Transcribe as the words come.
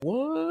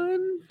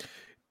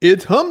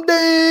It's Hump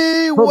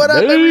Day. What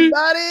up,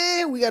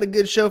 everybody? We got a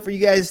good show for you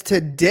guys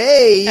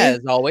today. As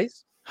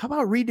always. How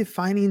about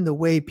redefining the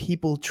way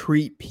people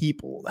treat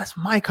people? That's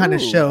my kind of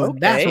show. Okay,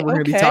 That's what we're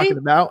going to be talking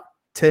about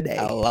today.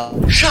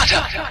 Shut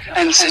up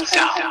and sit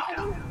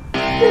down.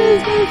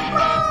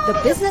 The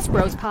Business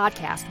Bros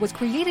Podcast was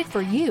created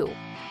for you.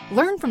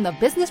 Learn from the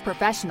business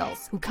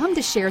professionals who come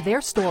to share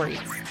their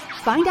stories.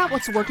 Find out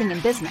what's working in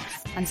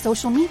business and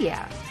social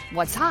media,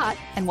 what's hot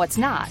and what's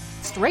not,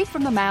 straight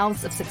from the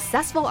mouths of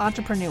successful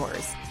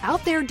entrepreneurs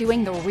out there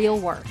doing the real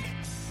work.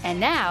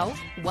 And now,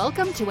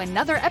 welcome to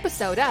another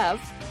episode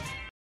of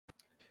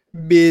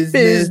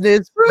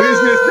Business Bros.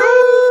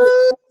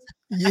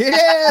 Yeah,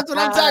 that's what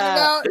I'm talking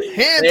about.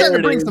 Hands time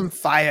to bring some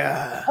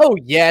fire. Oh,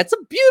 yeah, it's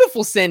a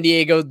beautiful San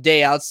Diego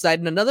day outside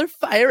and another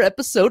fire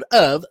episode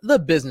of the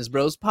Business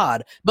Bros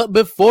Pod. But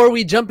before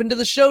we jump into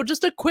the show,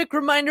 just a quick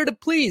reminder to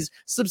please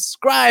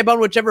subscribe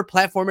on whichever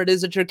platform it is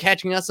that you're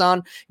catching us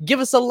on. Give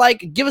us a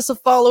like, give us a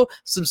follow,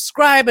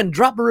 subscribe, and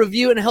drop a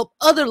review and help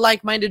other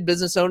like-minded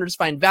business owners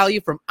find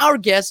value from our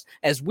guests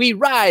as we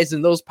rise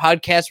in those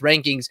podcast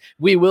rankings.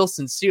 We will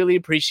sincerely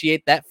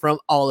appreciate that from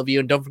all of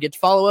you. And don't forget to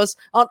follow us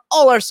on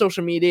all our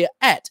social media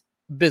at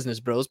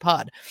Business Bros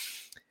Pod.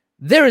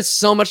 There is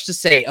so much to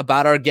say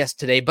about our guest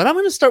today, but I'm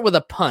going to start with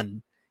a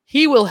pun.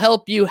 He will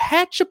help you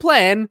hatch a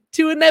plan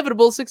to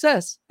inevitable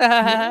success.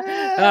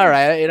 Yeah. All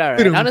right.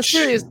 On a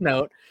serious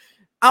note,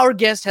 our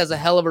guest has a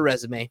hell of a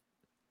resume.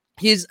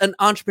 He's an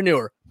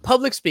entrepreneur,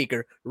 public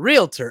speaker,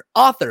 realtor,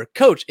 author,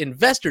 coach,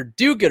 investor,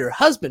 do-gooder,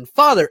 husband,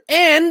 father,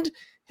 and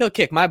he'll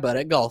kick my butt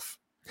at golf.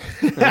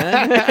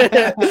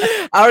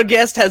 Our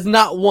guest has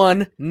not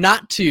one,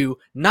 not two,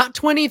 not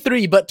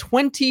 23, but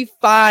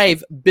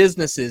 25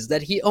 businesses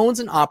that he owns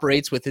and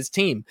operates with his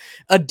team.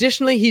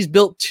 Additionally, he's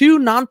built 2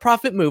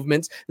 nonprofit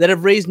movements that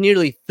have raised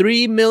nearly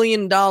 $3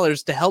 million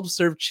to help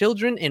serve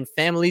children and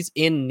families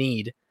in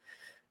need.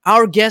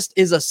 Our guest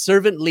is a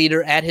servant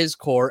leader at his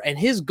core, and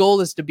his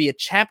goal is to be a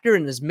chapter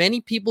in as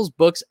many people's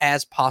books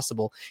as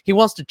possible. He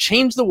wants to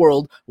change the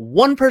world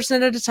one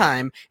person at a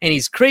time, and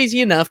he's crazy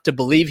enough to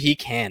believe he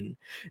can.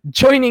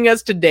 Joining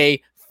us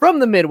today from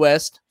the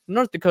Midwest,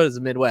 North Dakota's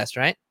the Midwest,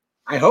 right?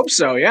 I hope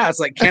so. Yeah, it's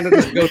like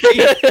Canada's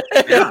goatee.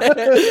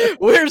 Yeah.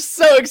 We're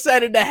so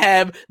excited to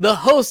have the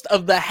host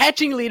of the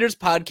Hatching Leaders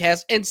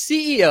podcast and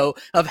CEO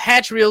of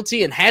Hatch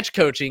Realty and Hatch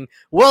Coaching.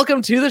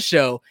 Welcome to the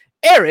show,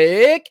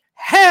 Eric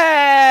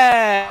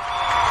Hatch.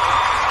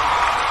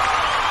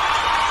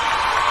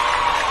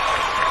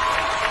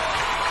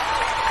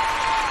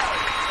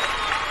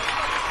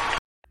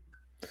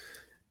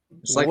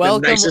 It's like the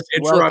nicest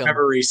intro I've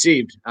ever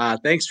received.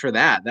 Thanks for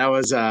that. That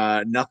was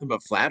nothing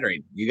but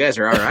flattering. You guys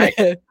are all right.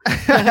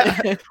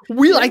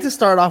 We like to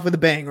start off with a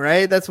bang,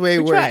 right? That's the way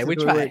it works. We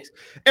try.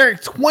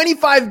 Eric,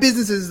 25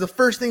 businesses is the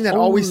first thing that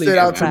always stood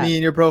out to me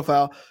in your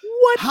profile.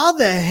 What? How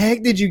the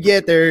heck did you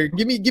get there?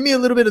 Give me a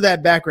little bit of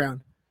that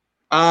background.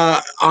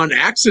 On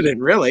accident,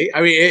 really.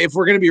 I mean, if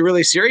we're going to be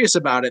really serious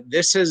about it,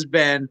 this has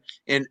been,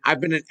 and I've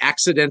been an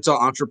accidental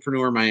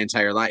entrepreneur my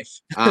entire life.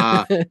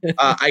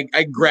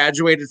 I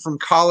graduated from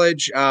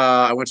college.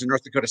 I went to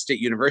North Dakota State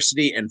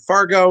University in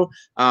Fargo,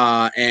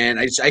 and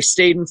I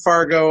stayed in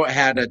Fargo,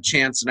 had a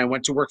chance, and I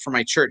went to work for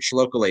my church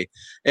locally.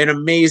 An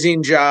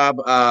amazing job.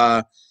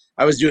 I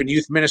was doing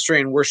youth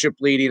ministry and worship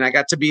leading. I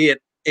got to be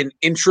an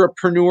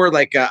intrapreneur,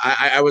 like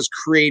I was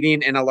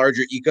creating in a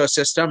larger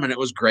ecosystem, and it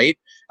was great,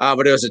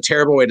 but it was a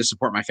terrible way to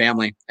support my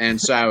family. And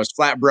so I was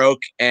flat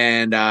broke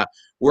and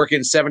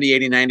working 70,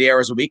 80, 90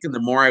 hours a week. And the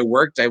more I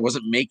worked, I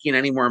wasn't making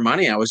any more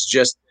money. I was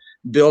just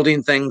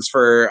building things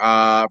for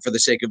the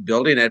sake of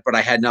building it, but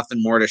I had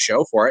nothing more to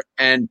show for it.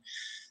 And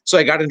so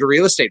I got into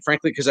real estate,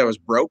 frankly, because I was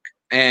broke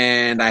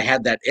and I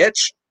had that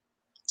itch.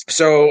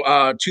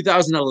 So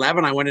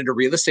 2011, I went into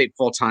real estate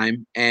full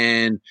time.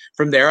 And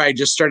from there, I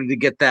just started to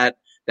get that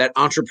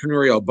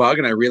entrepreneurial bug.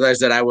 And I realized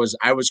that I was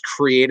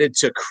created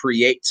to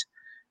create.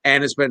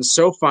 And it's been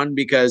so fun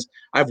because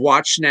I've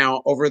watched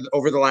now over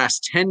the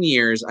last 10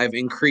 years, I've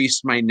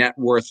increased my net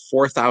worth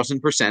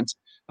 4,000%.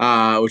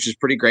 Which is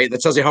pretty great.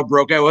 That tells you how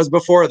broke I was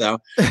before, though.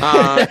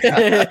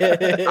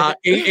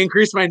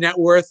 Increased my net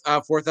worth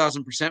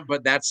 4,000%,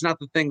 but that's not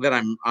the thing that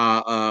I'm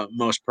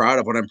most proud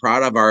of. What I'm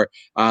proud of are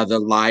the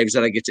lives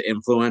that I get to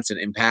influence and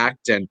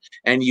impact, and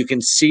you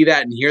can see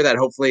that and hear that.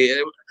 Hopefully,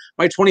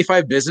 my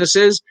 25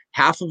 businesses,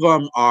 half of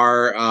them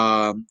are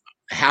on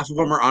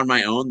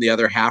my own. The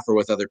other half are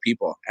with other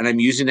people, and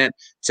I'm using it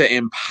to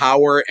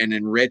empower and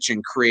enrich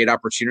and create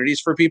opportunities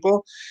for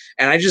people.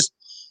 And I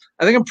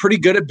think I'm pretty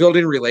good at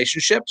building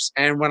relationships.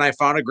 And when I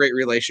found a great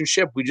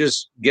relationship, we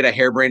just get a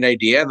harebrained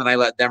idea and then I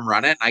let them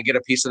run it and I get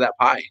a piece of that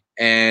pie.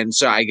 And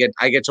so I get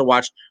to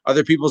watch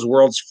other people's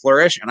worlds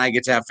flourish and I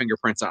get to have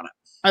fingerprints on it.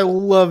 I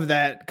love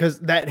that,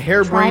 because that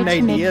harebrained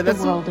idea,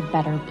 that's the world a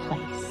better place.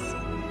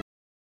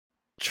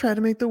 Try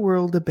to make the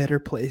world a better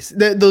place.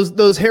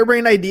 Those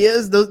harebrained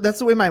ideas, that's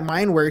the way my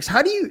mind works.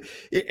 How do you,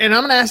 and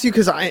I'm going to ask you,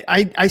 because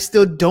I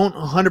still don't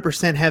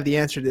 100% have the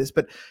answer to this,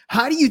 but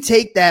how do you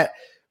take that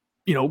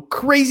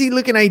crazy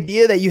looking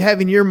idea that you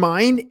have in your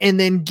mind, and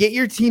then get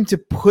your team to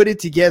put it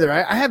together.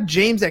 I have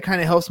James that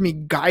kind of helps me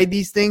guide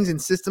these things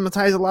and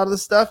systematize a lot of the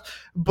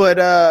stuff. But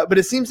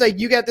it seems like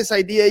you got this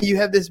idea, you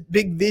have this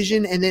big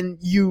vision, and then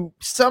you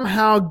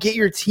somehow get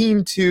your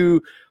team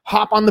to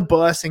hop on the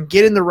bus and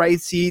get in the right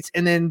seats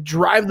and then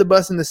drive the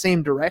bus in the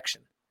same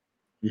direction.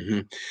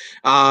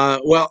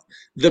 Mm-hmm. Well,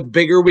 the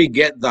bigger we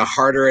get, the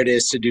harder it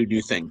is to do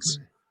new things.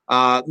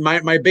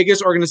 My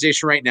biggest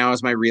organization right now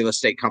is my real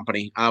estate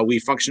company. We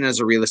function as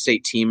a real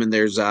estate team, and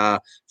there's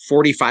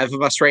 45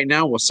 of us right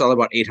now. We'll sell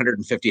about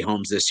 850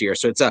 homes this year.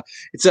 So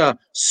it's a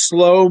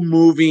slow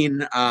moving,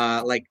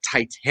 like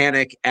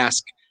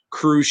Titanic-esque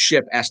cruise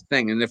ship-esque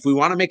thing. And if we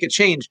want to make a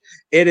change,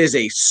 it is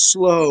a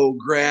slow,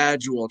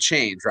 gradual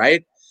change,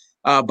 right?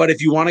 But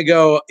if you want to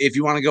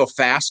go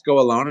fast, go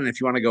alone. And if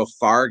you want to go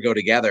far, go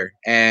together.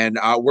 And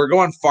we're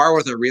going far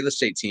with our real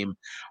estate team.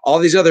 All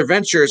these other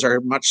ventures are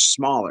much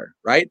smaller,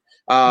 right?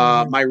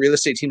 My real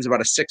estate team is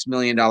about a $6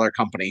 million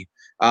company.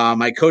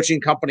 My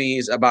coaching company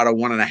is about a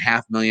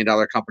 $1.5 million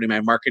company. My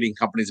marketing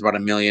company is about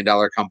 $1 million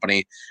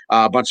company.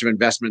 A bunch of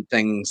investment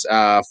things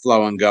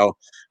flow and go.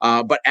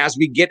 But as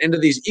we get into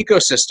these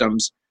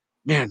ecosystems,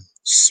 man,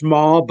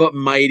 small but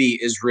mighty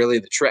is really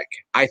the trick,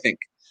 I think.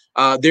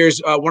 There's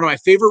one of my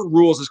favorite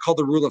rules is called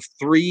the rule of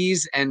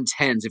 3s and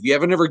 10s. If you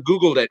haven't ever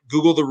Googled it,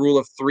 Google the rule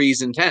of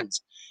 3s and 10s,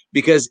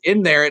 because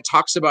in there it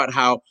talks about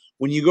how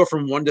when you go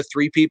from 1 to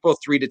 3 people,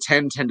 3 to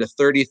 10, 10 to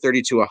 30,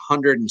 30 to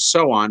 100, and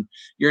so on,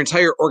 your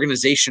entire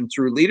organization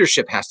through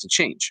leadership has to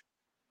change.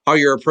 How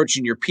you're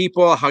approaching your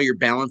people, how you're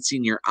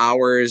balancing your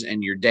hours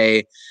and your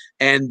day.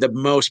 And the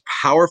most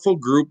powerful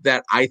group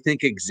that I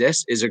think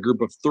exists is a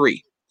group of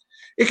 3.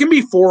 It can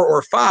be 4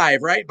 or 5,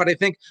 right? But I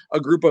think a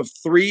group of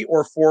 3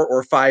 or 4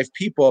 or 5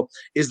 people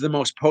is the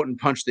most potent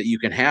punch that you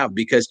can have,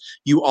 because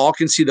you all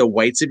can see the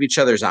whites of each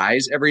other's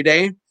eyes every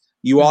day.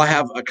 You all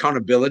have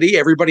accountability.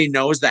 Everybody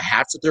knows the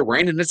hats that they're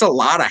wearing, and it's a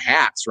lot of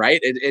hats, right?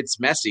 It's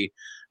messy.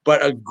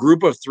 But a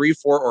group of 3,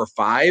 4, or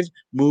 5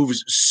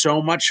 moves so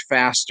much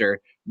faster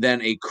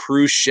than a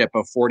cruise ship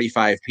of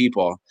 45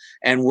 people.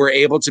 And we're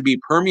able to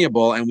be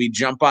permeable, and we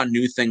jump on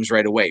new things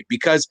right away,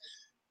 because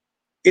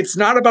it's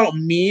not about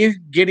me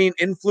getting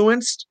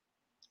influenced.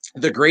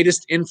 The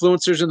greatest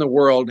influencers in the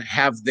world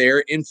have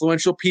their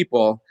influential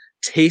people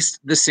taste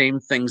the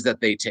same things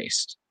that they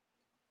taste.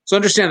 So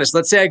understand this.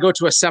 Let's say I go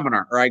to a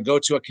seminar or I go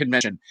to a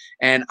convention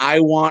and I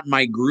want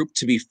my group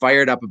to be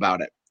fired up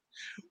about it.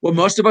 Well,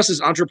 most of us as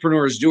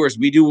entrepreneurs, doers,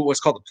 we do what's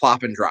called a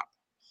plop and drop.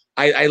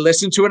 I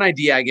listen to an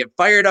idea, I get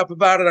fired up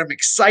about it, I'm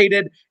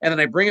excited, and then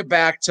I bring it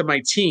back to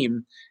my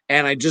team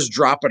and I just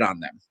drop it on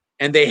them.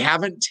 And they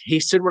haven't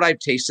tasted what I've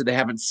tasted. They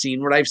haven't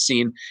seen what I've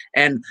seen.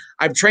 And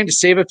I'm trying to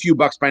save a few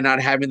bucks by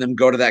not having them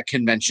go to that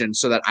convention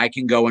so that I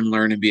can go and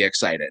learn and be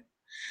excited.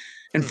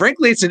 And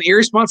frankly, it's an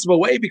irresponsible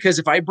way, because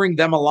if I bring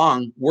them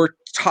along, we're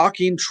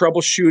talking,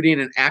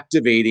 troubleshooting, and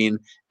activating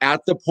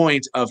at the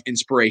point of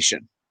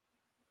inspiration.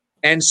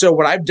 And so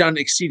what I've done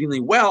exceedingly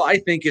well, I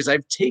think, is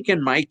I've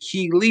taken my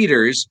key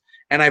leaders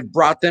and I've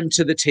brought them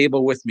to the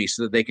table with me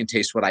so that they can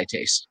taste what I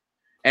taste.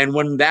 And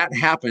when that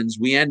happens,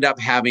 we end up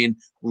having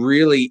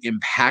really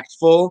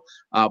impactful,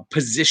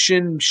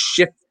 position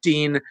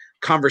shifting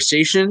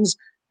conversations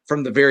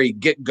from the very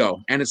get-go.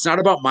 And it's not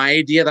about my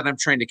idea that I'm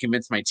trying to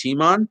convince my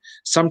team on.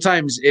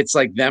 Sometimes it's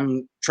like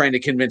them trying to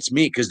convince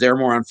me because they're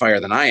more on fire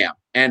than I am.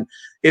 And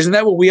isn't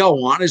that what we all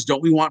want?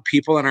 Don't we want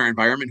people in our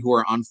environment who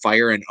are on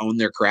fire and own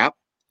their crap?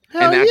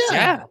 Hell and that's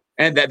yeah.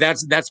 And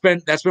that's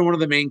been one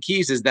of the main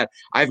keys, is that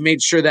I've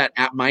made sure that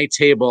at my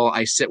table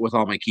I sit with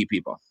all my key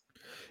people.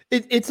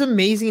 It's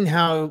amazing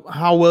how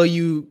well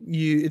you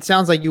it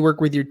sounds like you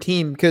work with your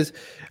team, because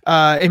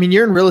I mean,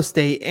 you're in real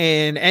estate,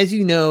 and as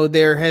you know,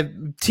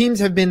 teams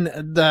have been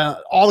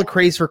all the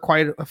craze for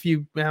quite a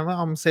few, I'm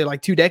gonna say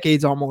like 2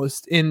 decades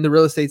almost in the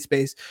real estate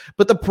space.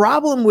 But the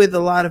problem with a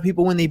lot of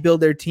people when they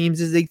build their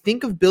teams is they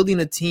think of building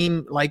a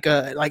team like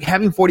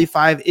having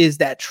 45 is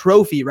that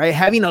trophy, right?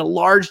 Having a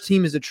large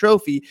team is a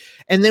trophy,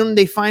 and then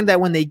they find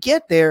that when they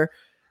get there,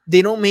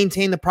 they don't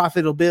maintain the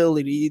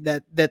profitability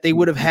that they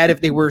would have had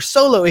if they were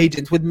solo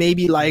agents with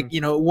maybe like,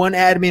 one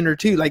admin or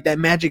 2, like that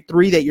magic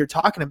 3 that you're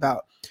talking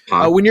about.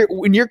 When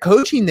you're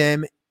coaching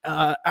them,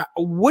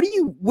 what are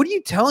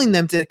you telling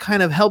them to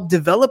kind of help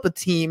develop a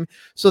team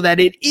so that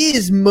it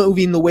is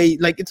moving the way,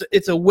 like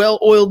it's a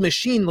well-oiled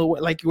machine,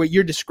 like what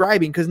you're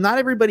describing? Because not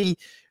everybody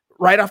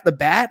right off the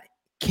bat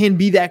can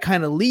be that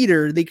kind of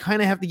leader. They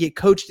kind of have to get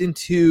coached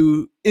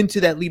into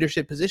that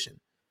leadership position.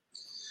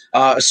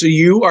 So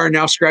you are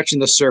now scratching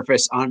the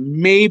surface on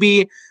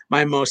maybe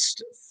my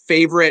most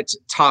favorite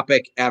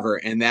topic ever,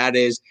 and that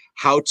is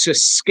how to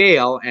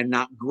scale and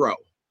not grow.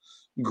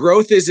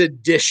 Growth is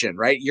addition,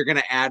 right? You're going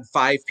to add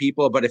 5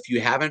 people, but if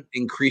you haven't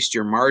increased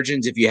your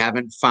margins, if you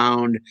haven't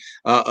found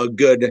a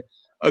good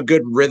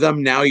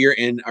rhythm, now you're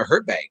in a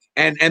hurt bag.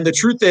 And the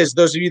truth is,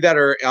 those of you that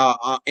are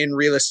in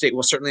real estate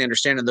will certainly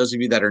understand, and those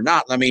of you that are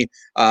not, let me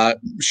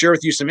share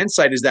with you some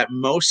insight, is that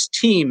most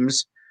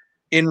teams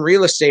in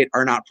real estate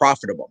are not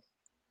profitable.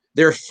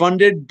 They're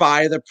funded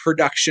by the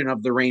production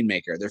of the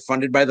Rainmaker. They're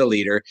funded by the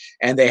leader,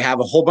 and they have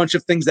a whole bunch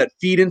of things that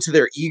feed into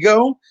their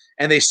ego,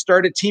 and they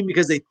start a team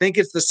because they think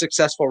it's the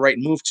successful right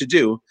move to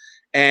do.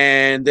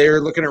 And they're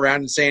looking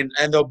around and saying,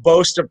 and they'll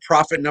boast of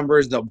profit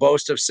numbers, they'll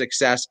boast of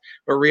success,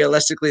 but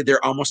realistically,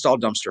 they're almost all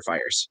dumpster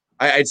fires.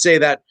 I'd say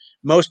that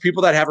most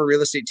people that have a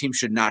real estate team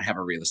should not have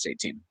a real estate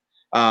team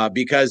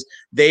because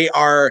they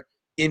are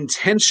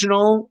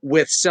intentional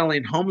with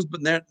selling homes,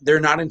 but they're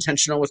not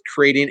intentional with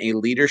creating a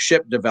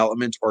leadership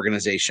development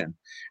organization,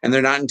 and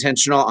they're not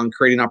intentional on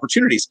creating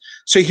opportunities.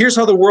 So here's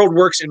how the world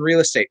works in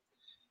real estate.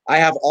 I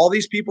have all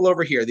these people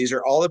over here. These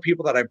are all the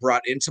people that I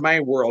brought into my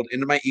world,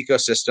 into my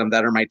ecosystem,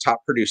 that are my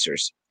top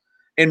producers.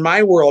 In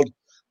my world,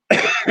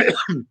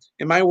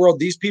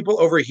 these people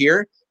over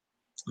here,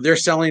 they're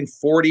selling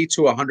 40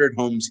 to 100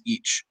 homes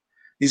each.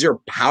 These are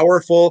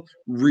powerful,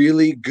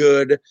 really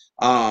good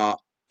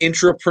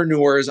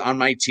entrepreneurs on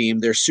my team.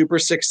 They're super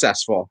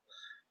successful.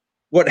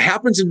 What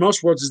happens in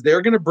most worlds is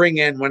they're going to bring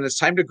in, when it's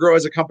time to grow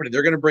as a company,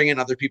 they're going to bring in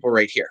other people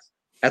right here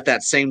at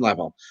that same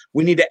level.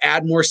 We need to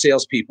add more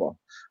salespeople.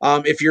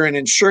 If you're in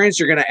insurance,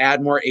 you're going to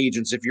add more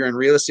agents. If you're in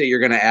real estate, you're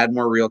going to add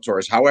more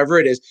realtors. However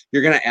it is,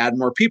 you're going to add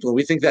more people.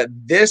 We think that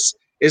this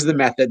is the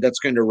method that's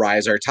going to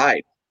rise our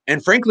tide.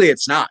 And frankly,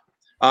 it's not.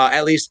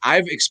 At least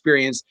I've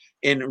experienced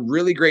in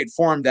really great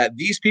form that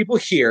these people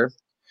here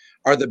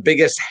are the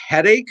biggest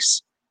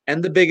headaches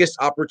and the biggest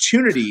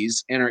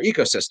opportunities in our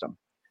ecosystem.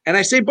 And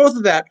I say both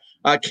of that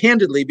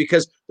candidly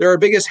because there are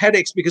biggest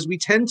headaches because we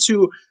tend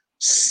to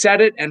set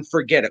it and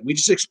forget it. We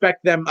just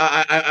expect them.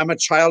 I'm a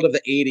child of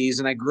the 80s,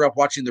 and I grew up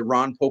watching the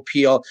Ron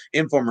Popeil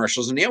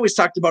infomercials, and he always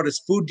talked about his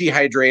food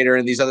dehydrator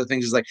and these other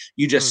things. Is like,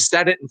 you just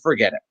set it and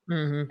forget it.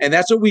 Mm-hmm. And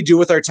that's what we do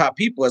with our top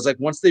people, is like,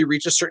 once they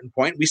reach a certain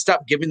point, we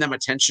stop giving them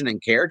attention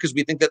and care because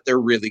we think that they're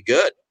really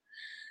good.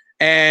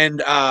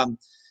 And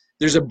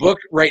there's a book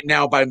right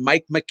now by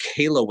Mike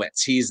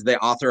Michalowicz. He's the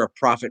author of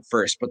Profit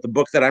First, but the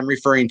book that I'm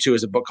referring to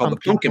is a book called The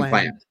Pumpkin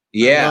Plan.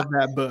 Yeah, I love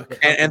that book.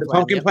 And the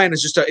Pumpkin Plan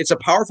is it's a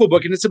powerful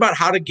book, and it's about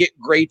how to get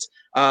great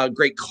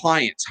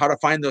clients, how to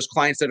find those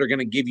clients that are going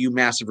to give you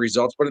massive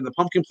results. But in the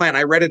Pumpkin Plan,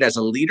 I read it as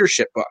a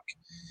leadership book,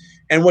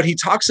 and what he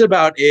talks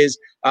about is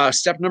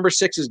step number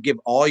 6 is give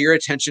all your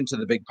attention to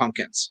the big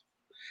pumpkins.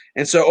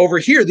 And so over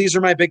here, these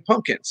are my big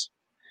pumpkins.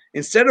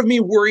 Instead of me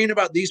worrying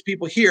about these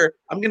people here,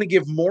 I'm going to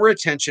give more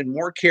attention,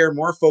 more care,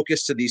 more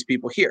focus to these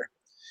people here.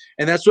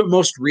 And that's what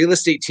most real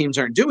estate teams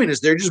aren't doing, is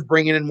they're just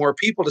bringing in more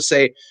people to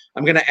say,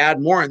 I'm going to add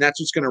more, and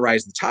that's what's going to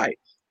rise the tide.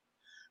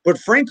 But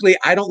frankly,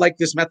 I don't like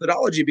this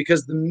methodology,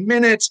 because the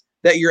minute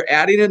that you're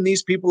adding in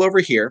these people over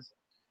here,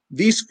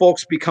 these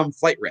folks become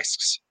flight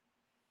risks.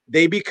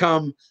 They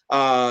become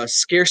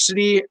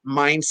scarcity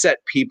mindset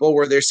people,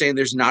 where they're saying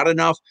there's not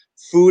enough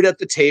food at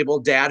the table.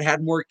 Dad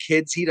had more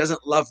kids. He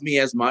doesn't love me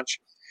as much.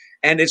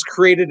 And it's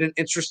created an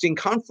interesting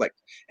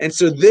conflict. And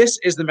so this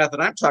is the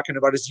method I'm talking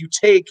about, is you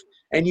take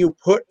and you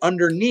put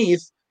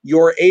underneath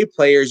your A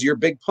players, your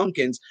big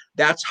pumpkins.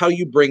 That's how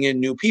you bring in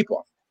new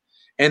people.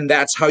 And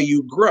that's how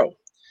you grow.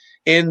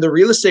 In the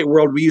real estate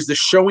world, we use the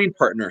showing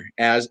partner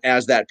as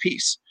that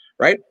piece,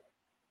 right?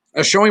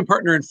 A showing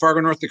partner in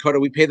Fargo, North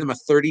Dakota, we pay them a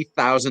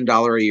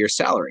 $30,000 a year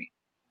salary.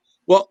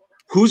 Well,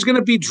 who's going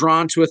to be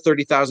drawn to a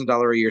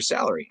 $30,000 a year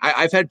salary?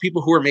 I've had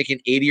people who are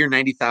making $80,000 or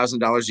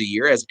 $90,000 a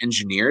year as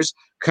engineers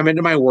come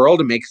into my world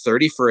and make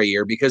 30 for a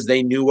year because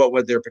they knew what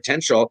was their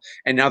potential,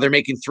 and now they're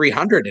making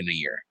 300 in a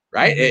year,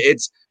 right? Mm-hmm.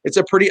 It's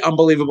a pretty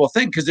unbelievable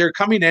thing, because they're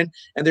coming in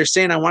and they're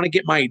saying, I want to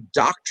get my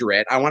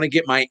doctorate, I want to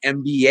get my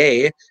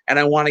MBA, and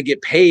I want to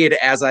get paid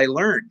as I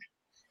learn.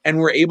 And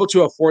we're able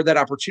to afford that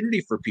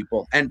opportunity for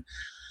people. And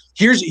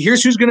here's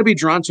who's going to be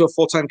drawn to a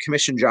full-time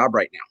commission job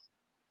right now.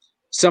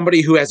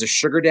 Somebody who has a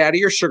sugar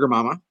daddy or sugar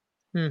mama,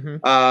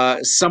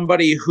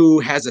 somebody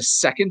who has a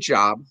second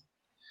job,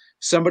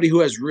 somebody who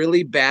has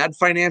really bad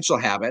financial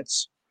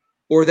habits,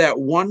 or that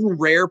one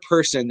rare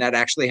person that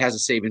actually has a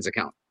savings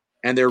account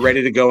and they're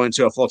ready to go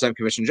into a full-time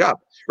commission job,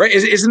 right?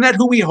 Isn't that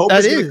who we hope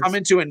is going to come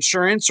into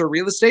insurance or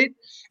real estate?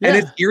 Yeah. And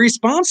it's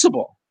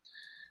irresponsible.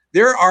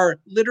 There are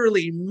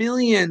literally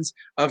millions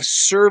of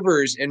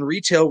servers and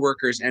retail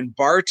workers and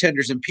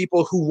bartenders and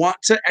people who want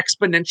to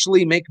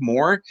exponentially make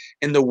more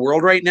in the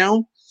world right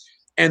now.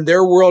 And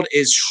their world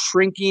is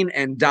shrinking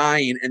and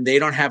dying, and they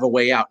don't have a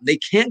way out. They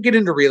can't get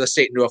into real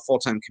estate, into a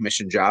full-time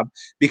commission job,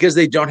 because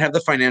they don't have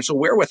the financial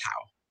wherewithal.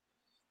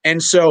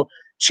 And so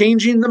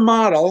changing the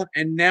model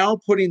and now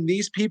putting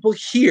these people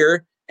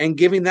here and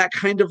giving that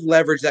kind of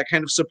leverage, that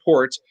kind of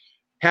support,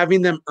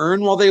 having them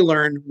earn while they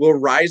learn, will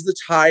rise the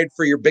tide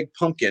for your big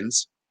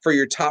pumpkins, for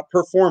your top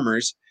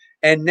performers.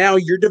 And now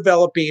you're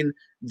developing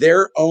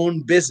their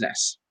own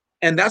business.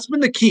 And that's been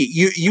the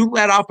key. You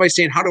led off by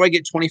saying, how do I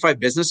get 25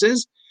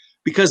 businesses?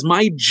 Because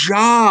my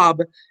job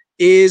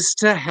is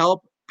to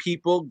help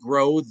people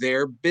grow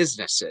their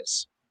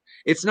businesses.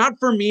 It's not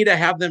for me to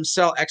have them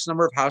sell X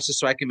number of houses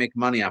so I can make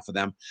money off of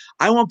them.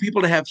 I want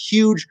people to have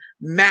huge,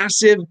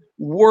 massive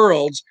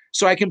worlds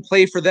so I can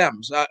play for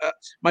them.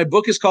 My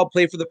book is called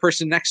Play for the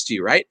Person Next to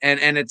You, right?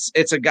 And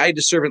it's a guide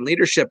to servant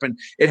leadership, and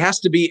it has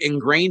to be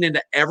ingrained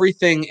into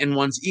everything in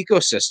one's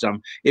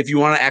ecosystem if you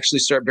want to actually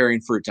start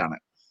bearing fruit on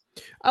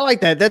it. I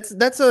like that.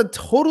 That's a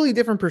totally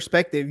different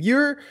perspective.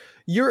 You're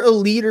a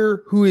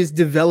leader who is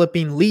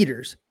developing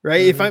leaders,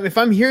 right? Mm-hmm. If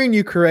I'm hearing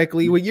you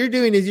correctly, what you're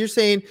doing is you're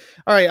saying,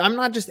 all right, I'm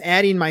not just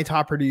adding my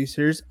top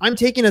producers. I'm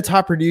taking a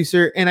top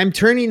producer and I'm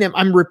turning them,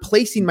 I'm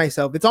replacing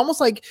myself. It's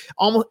almost like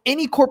almost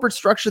any corporate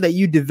structure that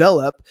you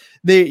develop.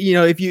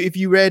 If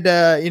you read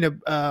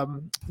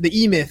the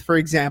E-Myth, for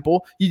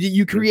example,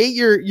 you create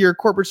your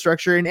corporate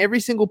structure, and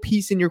every single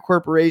piece in your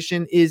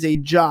corporation is a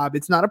job.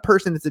 It's not a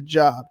person, it's a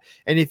job.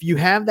 And if you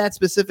have that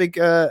specific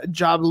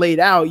job laid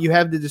out, you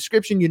have the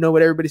description, you know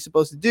what everybody's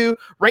supposed to do.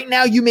 Right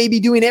now, you may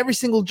be doing every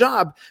single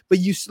job, but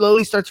you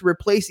slowly start to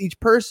replace each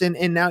person,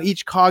 and now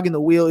each cog in the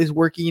wheel is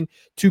working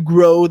to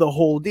grow the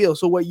whole deal.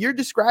 So what you're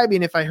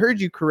describing, if I heard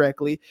you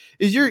correctly,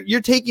 is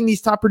you're taking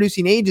these top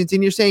producing agents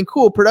and you're saying,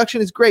 cool,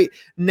 production is great.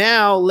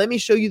 Now let me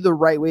show you the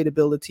right way to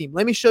build a team.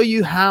 Let me show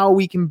you how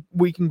we can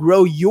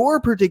grow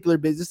your particular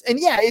business. And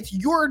yeah, it's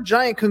your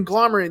giant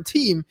conglomerate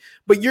team,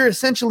 but you're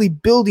essentially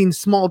building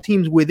small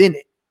teams within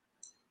it.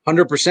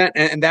 100%.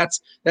 And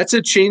that's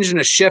a change and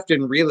a shift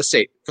in real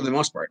estate for the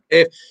most part.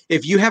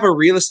 If you have a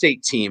real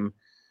estate team,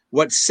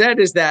 what's said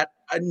is that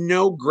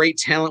no great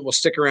talent will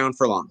stick around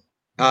for long.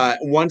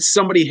 Once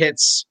somebody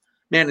hits,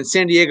 man, in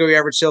San Diego, your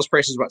average sales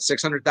price is what,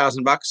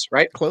 $600,000,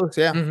 right? Close,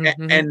 yeah.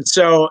 And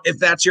so if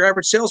that's your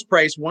average sales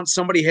price, once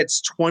somebody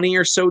hits 20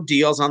 or so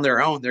deals on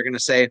their own, they're going to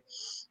say,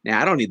 nah,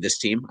 I don't need this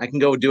team. I can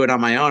go do it on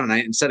my own. And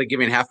instead of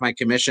giving half my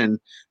commission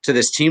to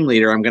this team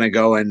leader, I'm going to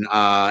go and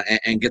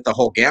get the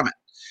whole gamut.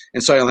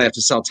 And so I only have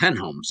to sell 10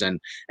 homes.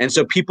 And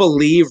so people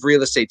leave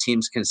real estate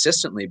teams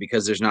consistently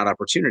because there's not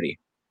opportunity.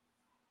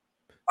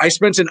 I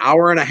spent an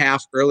hour and a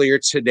half earlier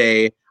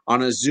today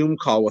on a Zoom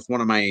call with one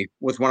of my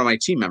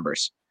team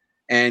members.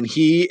 And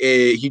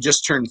he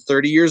just turned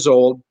 30 years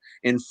old.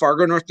 In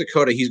Fargo, North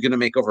Dakota, he's going to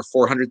make over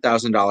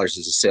 $400,000 as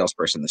a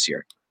salesperson this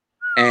year.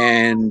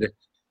 And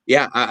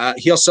yeah,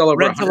 he'll sell over.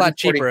 Rent's a lot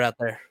cheaper out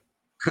there.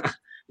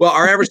 Well,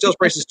 our average sales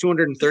price is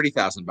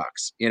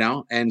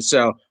 $230,000, and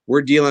so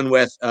we're dealing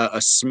with a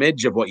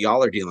smidge of what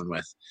y'all are dealing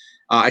with.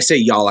 I say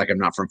y'all like I'm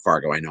not from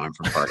Fargo. I know I'm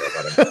from Fargo,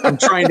 but I'm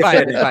trying to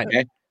fit in.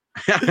 Okay?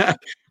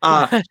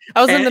 I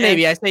was in the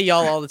Navy. I say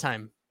y'all all the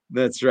time.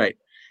 That's right.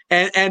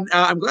 And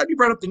I'm glad you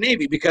brought up the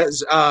Navy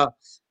because I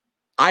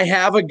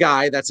have a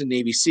guy that's a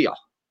Navy SEAL,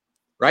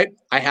 right?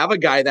 I have a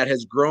guy that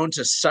has grown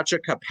to such a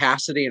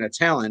capacity and a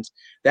talent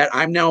that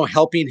I'm now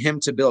helping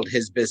him to build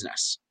his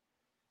business.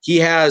 He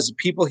has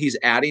people he's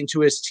adding to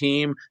his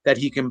team that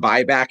he can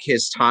buy back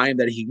his time,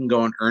 that he can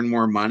go and earn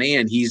more money.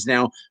 And he's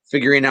now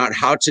figuring out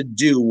how to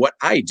do what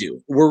I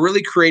do. We're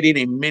really creating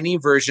a mini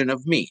version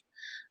of me.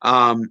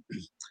 I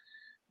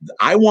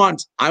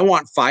want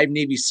 5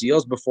 Navy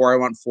SEALs before I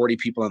want 40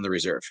 people in the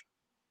reserve.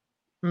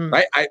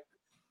 Right?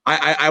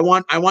 I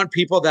want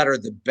people that are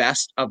the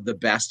best of the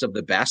best of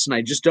the best. And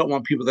I just don't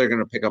want people that are going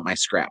to pick up my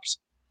scraps.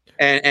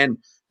 And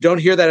don't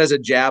hear that as a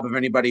jab of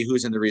anybody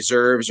who's in the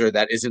reserves or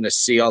that isn't a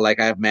SEAL. Like,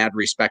 I have mad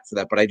respect for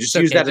that, but I just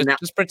use that.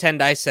 Just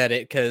pretend I said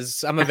it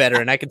because I'm a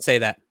veteran. I can say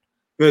that.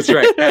 That's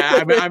right.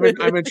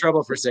 I'm in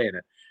trouble for saying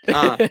it.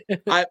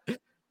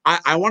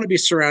 I want to be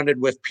surrounded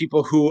with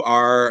people who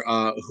are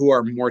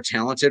more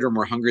talented or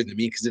more hungry than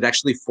me, because it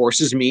actually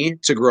forces me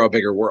to grow a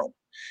bigger world.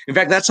 In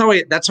fact, that's how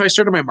I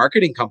started my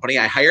marketing company.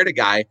 I hired a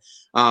guy.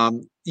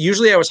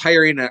 Usually I was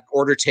hiring an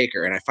order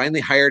taker, and I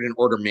finally hired an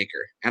order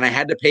maker, and I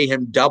had to pay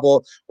him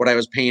double what I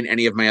was paying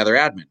any of my other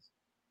admin.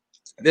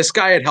 This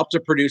guy had helped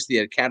to produce the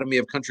Academy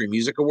of Country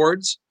Music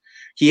Awards.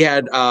 He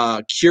had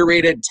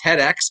curated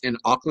TEDx in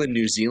Auckland,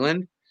 New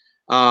Zealand,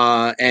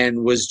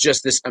 and was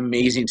just this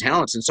amazing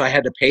talent. And so I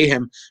had to pay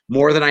him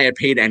more than I had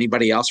paid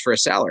anybody else for a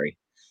salary.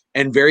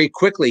 And very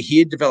quickly, he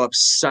had developed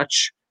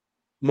such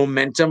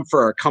momentum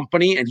for our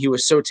company, and he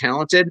was so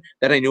talented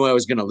that I knew I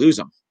was going to lose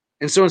him.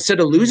 And so instead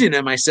of losing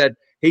him, I said,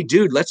 hey,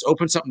 dude, let's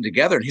open something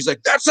together. And he's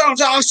like, that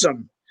sounds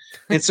awesome.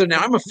 And so now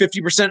I'm a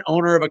 50%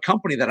 owner of a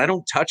company that I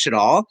don't touch at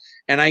all.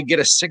 And I get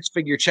a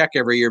 6-figure check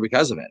every year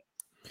because of it,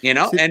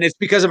 and it's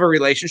because of a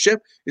relationship.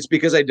 It's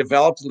because I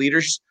developed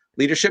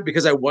leadership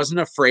because I wasn't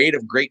afraid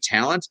of great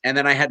talent. And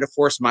then I had to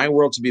force my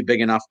world to be big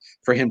enough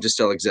for him to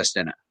still exist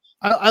in it.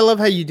 I love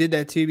how you did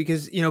that too,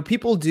 because,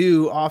 people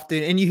do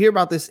often, and you hear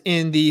about this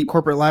in the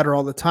corporate ladder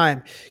all the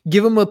time,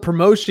 give them a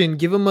promotion,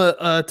 give them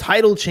a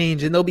title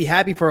change, and they'll be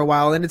happy for a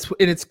while. And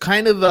it's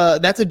kind of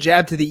that's a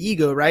jab to the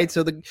ego, right?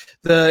 So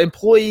the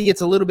employee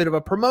gets a little bit of a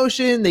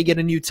promotion, they get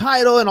a new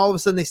title, and all of a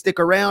sudden they stick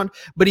around,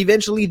 but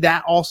eventually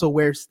that also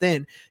wears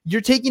thin.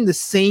 You're taking the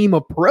same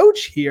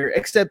approach here,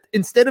 except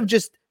instead of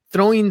just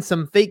throwing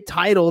some fake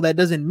title that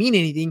doesn't mean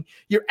anything.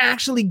 You're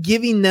actually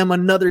giving them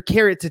another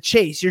carrot to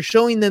chase. You're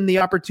showing them the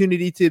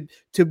opportunity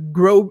to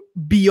grow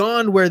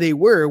beyond where they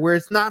were, where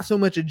it's not so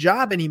much a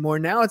job anymore.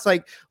 Now it's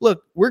like,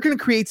 look, we're going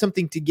to create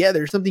something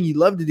together, something you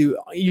love to do.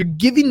 You're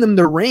giving them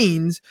the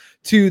reins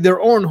to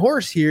their own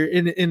horse here.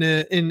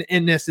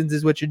 In essence,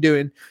 is what you're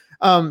doing.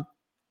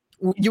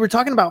 You were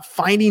talking about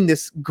finding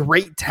this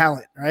great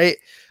talent, right?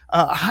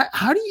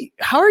 How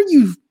are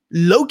you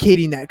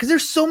locating that? Because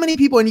there's so many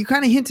people, and you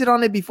kind of hinted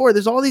on it before.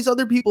 There's all these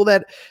other people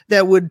that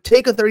would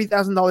take a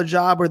 $30,000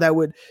 job, or that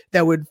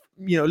would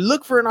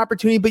look for an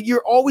opportunity, but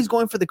you're always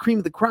going for the cream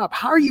of the crop.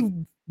 How are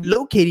you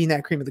locating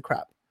that cream of the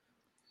crop?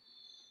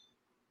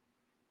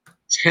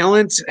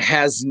 Talent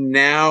has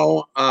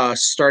now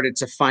started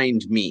to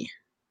find me,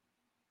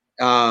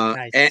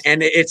 nice.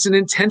 and it's an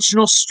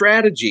intentional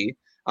strategy.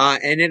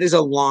 And it is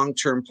a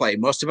long-term play.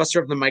 Most of us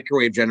are of the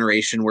microwave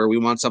generation, where we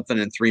want something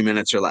in 3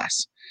 minutes or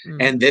less.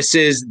 And this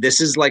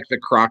is like the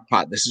crock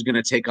pot. This is going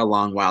to take a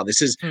long while.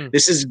 This is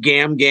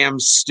gam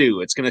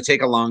stew. It's going to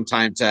take a long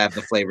time to have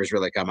the flavors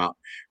really come out,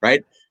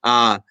 right?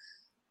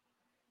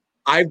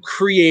 I've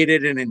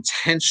created an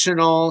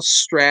intentional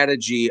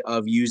strategy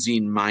of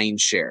using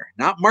mind share,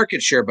 not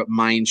market share, but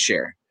mind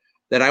share.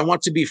 That I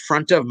want to be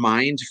front of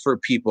mind for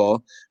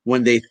people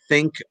when they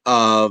think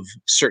of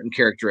certain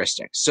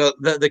characteristics. So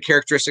the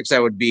characteristics I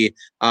would be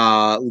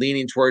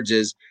leaning towards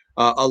is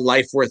a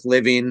life worth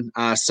living,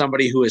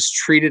 somebody who is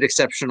treated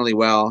exceptionally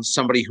well,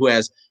 somebody who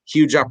has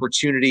huge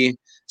opportunity,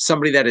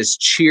 somebody that is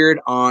cheered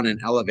on and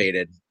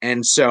elevated.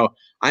 And so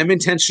I'm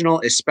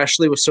intentional,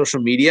 especially with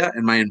social media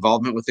and my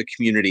involvement with the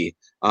community.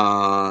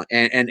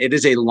 And it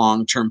is a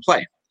long-term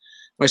play.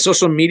 My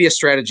social media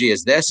strategy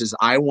is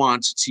I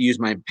want to use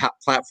my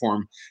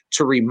platform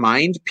to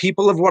remind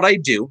people of what I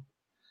do.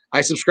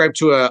 I subscribe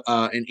to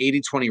an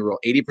 80-20 rule.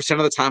 80%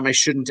 of the time, I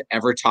shouldn't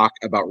ever talk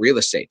about real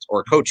estate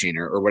or coaching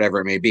or whatever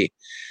it may be.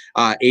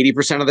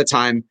 80% of the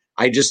time,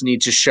 I just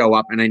need to show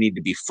up, and I need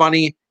to be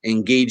funny,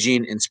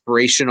 engaging,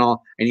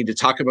 inspirational. I need to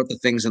talk about the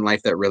things in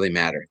life that really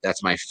matter.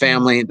 That's my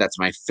family. That's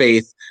my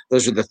faith.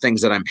 Those are the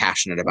things that I'm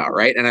passionate about,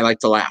 right? And I like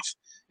to laugh.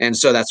 And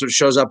so that's what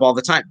shows up all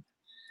the time.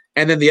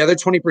 And then the other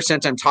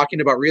 20%, I'm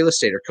talking about real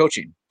estate or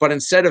coaching. But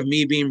instead of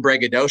me being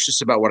braggadocious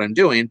about what I'm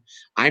doing,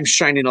 I'm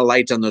shining a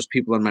light on those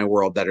people in my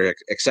world that are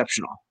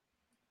exceptional.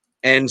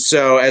 And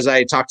so as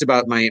I talked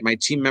about my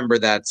team member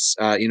that's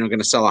going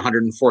to sell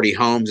 140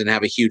 homes and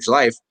have a huge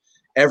life,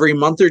 every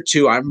month or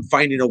two, I'm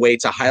finding a way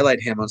to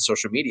highlight him on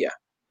social media.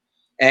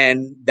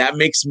 And that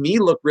makes me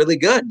look really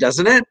good,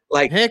 doesn't it?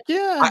 Like, heck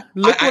yeah.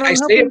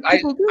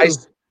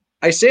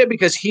 I say it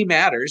because he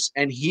matters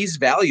and he's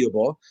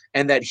valuable,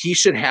 and that he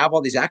should have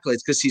all these accolades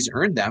because he's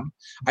earned them.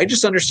 I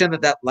just understand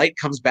that light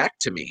comes back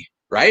to me,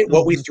 right?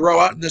 What we throw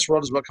out in this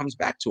world is what comes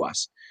back to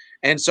us.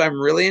 And so I'm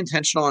really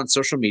intentional on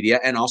social media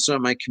and also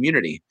in my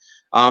community.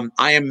 I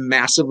am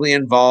massively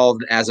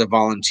involved as a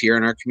volunteer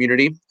in our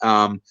community.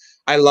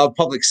 I love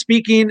public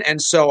speaking,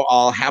 and so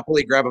I'll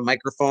happily grab a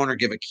microphone or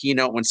give a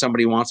keynote when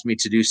somebody wants me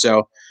to do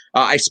so.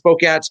 I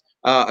spoke at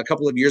a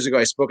couple of years ago.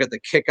 I spoke at the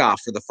kickoff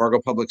for the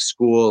Fargo Public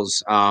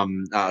Schools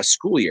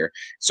school year.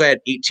 So I had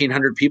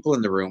 1,800 people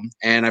in the room,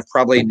 and I've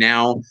probably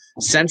now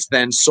since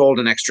then sold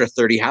an extra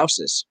 30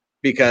 houses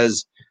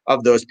because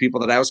of those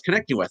people that I was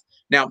connecting with.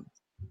 Now,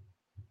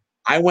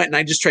 I went and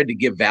I just tried to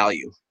give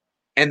value,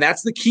 and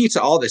that's the key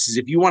to all this. Is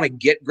if you want to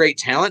get great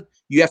talent,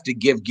 you have to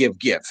give.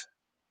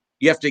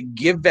 You have to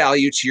give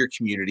value to your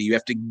community. You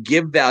have to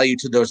give value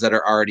to those that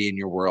are already in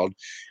your world.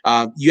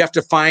 You have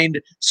to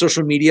find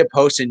social media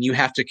posts, and you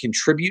have to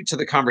contribute to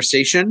the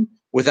conversation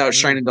without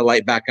shining the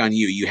light back on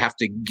you. You have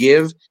to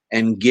give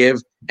and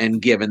give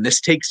and give. And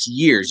this takes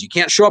years. You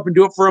can't show up and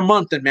do it for a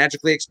month and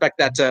magically expect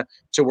that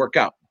to work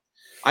out.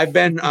 I've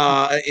been,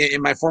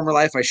 in my former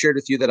life, I shared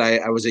with you that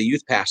I was a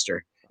youth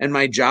pastor, and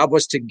my job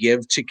was to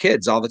give to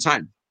kids all the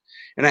time.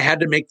 And I had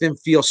to make them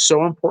feel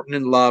so important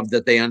and loved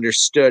that they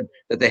understood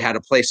that they had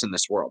a place in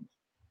this world.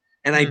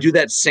 And I do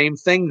that same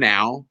thing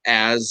now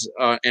as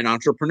an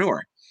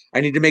entrepreneur.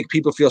 I need to make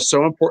people feel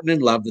so important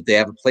and loved that they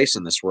have a place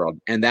in this world.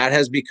 And that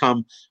has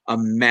become a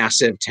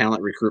massive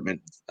talent recruitment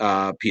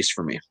piece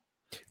for me.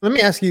 Let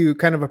me ask you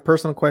kind of a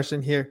personal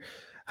question here.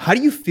 How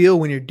do you feel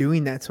when you're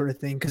doing that sort of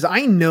thing? Because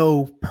I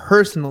know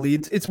personally,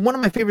 it's one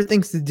of my favorite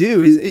things to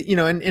do is,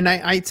 and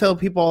I tell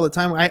people all the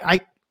time,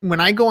 when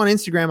I go on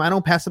Instagram, I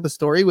don't pass up a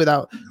story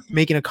without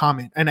making a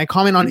comment. And I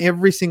comment on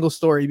every single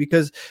story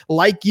because,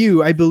 like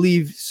you, I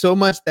believe so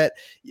much that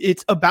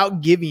it's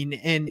about giving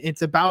and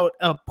it's about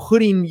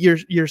putting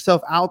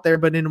yourself out there,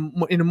 but in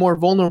a more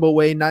vulnerable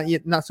way,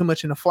 not so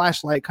much in a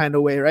flashlight kind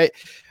of way, right?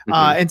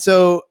 And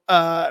so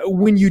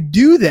when you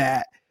do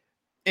that,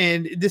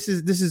 and this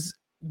is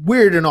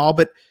weird and all,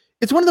 but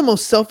it's one of the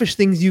most selfish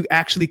things you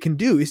actually can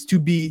do is to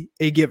be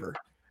a giver.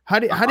 How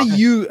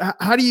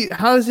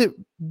has it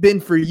been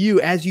for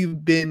you as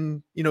you've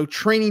been,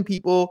 training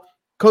people,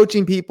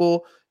 coaching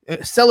people,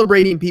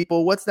 celebrating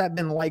people? What's that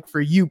been like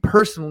for you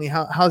personally?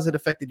 How has it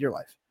affected your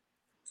life?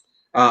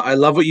 I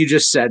love what you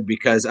just said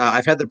because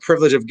I've had the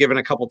privilege of giving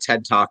a couple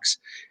TED Talks,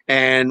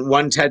 and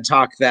one TED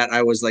Talk that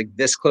I was like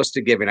this close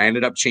to giving, I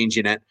ended up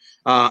changing it.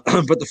 But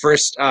the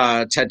first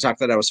TED Talk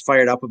that I was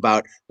fired up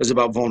about was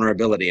about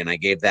vulnerability, and I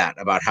gave that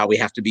about how we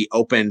have to be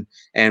open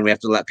and we have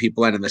to let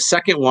people in. And the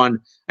second one,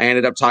 I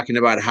ended up talking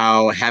about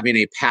how having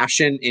a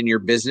passion in your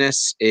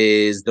business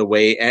is the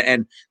way,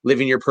 and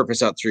living your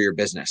purpose out through your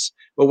business.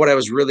 But what I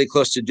was really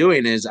close to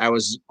doing is I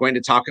was going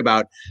to talk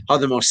about how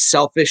the most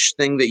selfish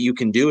thing that you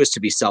can do is to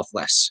be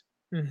selfless,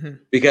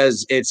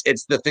 because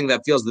it's the thing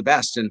that feels the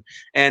best.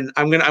 And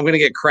I'm gonna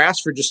get crass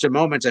for just a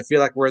moment. I feel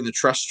like we're in the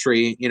trust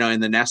tree, in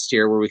the nest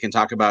here, where we can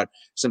talk about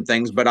some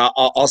things. But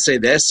I'll say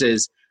this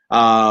is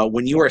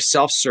when you are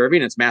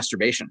self-serving, it's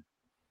masturbation.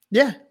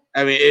 Yeah.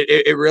 I mean,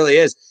 it really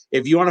is.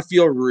 If you want to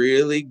feel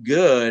really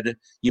good,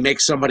 you make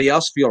somebody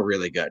else feel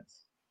really good.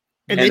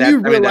 And then you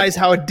realize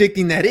how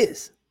addicting that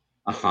is.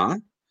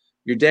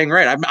 You're dang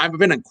right. I've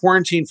been in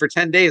quarantine for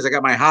 10 days. I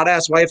got my hot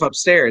ass wife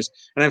upstairs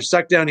and I'm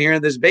stuck down here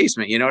in this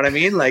basement. You know what I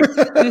mean? Like, and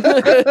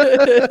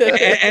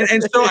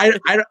so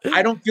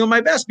I don't feel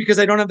my best because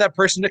I don't have that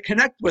person to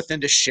connect with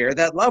and to share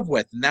that love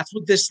with. And that's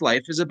what this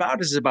life is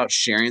about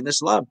sharing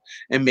this love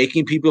and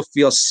making people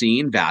feel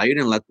seen, valued,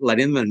 and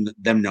letting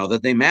them know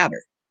that they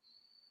matter.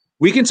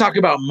 We can talk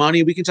about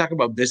money, we can talk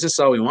about business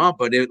all we want,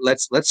 but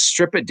let's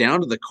strip it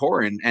down to the core,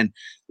 and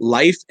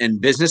life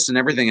and business and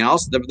everything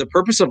else. The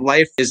purpose of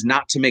life is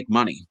not to make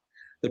money.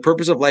 The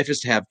purpose of life is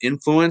to have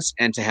influence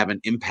and to have an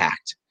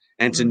impact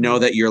and to know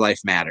that your life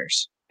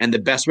matters. And the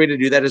best way to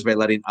do that is by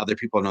letting other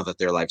people know that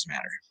their lives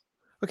matter.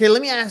 Okay,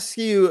 let me ask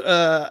you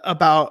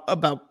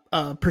about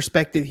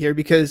perspective here,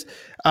 because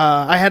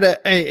I had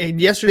a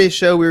yesterday's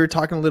show. We were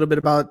talking a little bit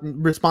about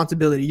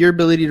responsibility, your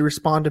ability to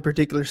respond to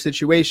particular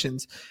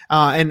situations,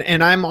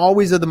 and I'm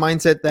always of the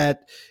mindset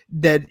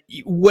that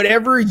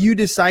whatever you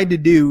decide to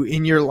do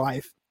in your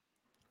life,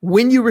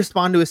 when you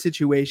respond to a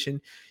situation,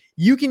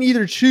 you can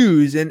either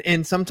choose,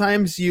 and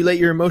sometimes you let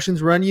your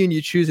emotions run you and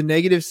you choose a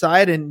negative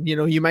side, and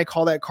you might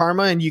call that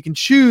karma, and you can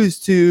choose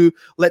to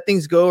let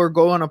things go or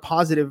go on a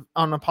positive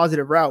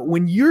route.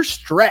 When you're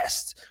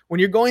stressed, when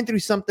you're going through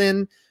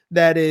something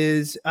that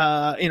is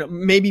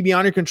maybe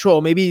beyond your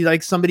control, maybe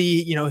like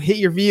somebody hit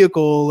your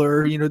vehicle,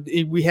 or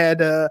we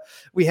had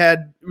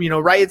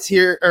riots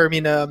here,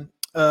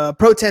 or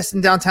protests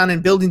in downtown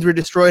and buildings were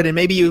destroyed, and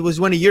maybe it was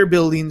one of your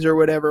buildings or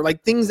whatever,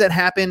 like things that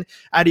happen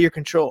out of your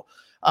control.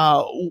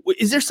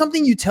 Is there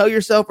something you tell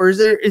yourself, or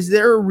is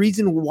there a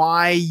reason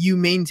why you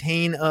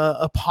maintain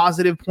a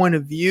positive point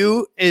of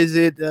view? Is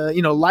it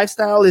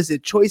lifestyle? Is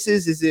it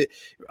choices? Is it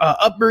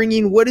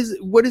upbringing? What is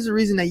the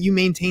reason that you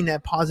maintain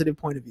that positive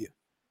point of view?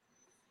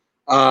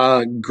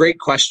 Great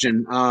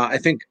question. I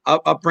think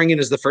upbringing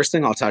is the first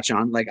thing I'll touch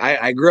on. Like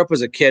I grew up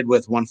as a kid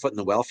with one foot in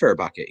the welfare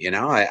bucket.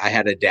 I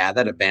had a dad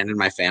that abandoned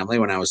my family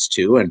when I was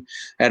 2, and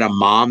I had a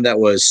mom that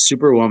was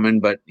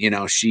superwoman, but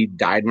she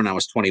died when I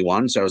was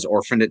 21. So I was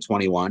orphaned at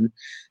 21,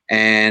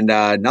 and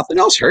nothing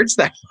else hurts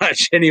that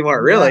much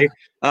anymore, really.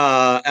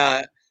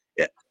 And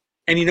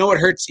what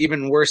hurts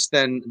even worse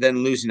than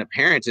losing a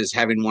parent is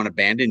having one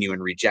abandon you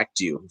and reject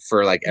you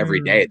for like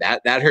every day.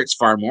 That hurts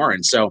far more.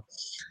 And so,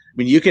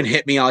 you can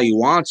hit me all you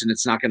want and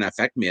it's not going to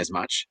affect me as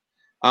much.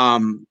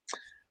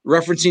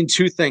 Referencing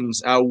 2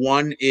 things.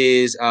 One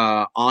is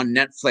on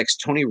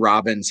Netflix, Tony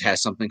Robbins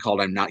has something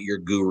called I'm Not Your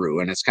Guru.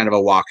 And it's kind of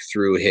a walk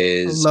through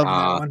his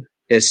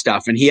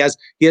stuff. And he has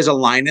a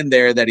line in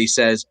there that he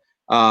says,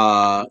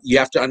 you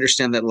have to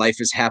understand that life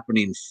is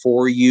happening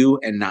for you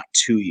and not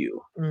to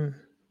you.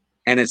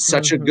 And it's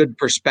such a good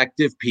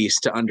perspective piece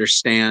to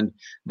understand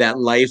that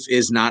life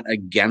is not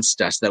against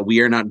us, that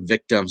we are not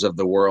victims of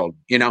the world.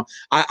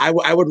 I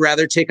would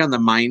rather take on the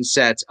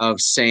mindset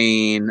of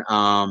saying,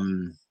 I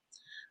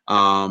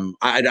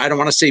don't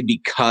want to say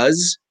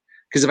because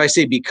if I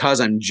say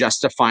because, I'm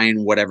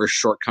justifying whatever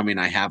shortcoming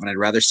I have. And I'd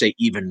rather say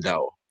even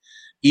though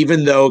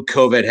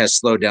COVID has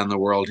slowed down the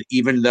world,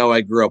 even though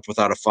I grew up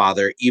without a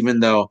father, even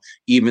though,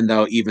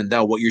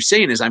 what you're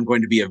saying is I'm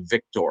going to be a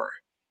victor.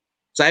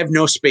 So I have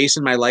no space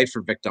in my life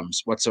for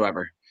victims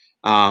whatsoever.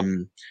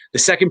 The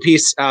second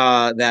piece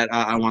that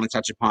I want to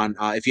touch upon,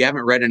 if you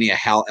haven't read any of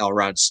Hal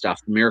Elrod's stuff,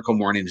 Miracle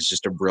Morning is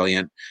just a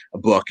brilliant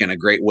book and a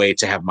great way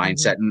to have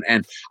mindset.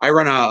 And I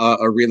run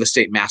a real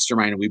estate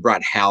mastermind, and we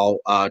brought Hal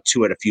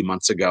to it a few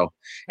months ago.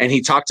 And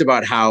he talked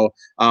about how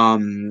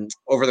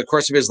over the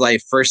course of his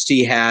life, first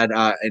he had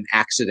an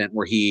accident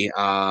where he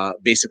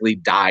basically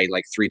died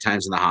like 3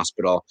 times in the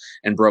hospital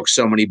and broke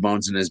so many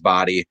bones in his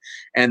body.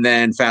 And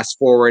then fast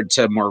forward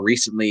to more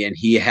recently, and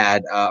he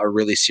had a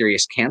really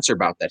serious cancer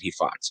bout that he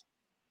fought.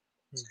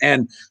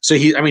 And so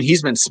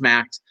he's been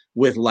smacked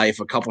with life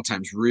a couple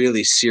times,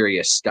 really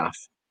serious stuff.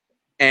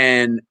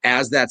 And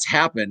as that's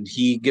happened,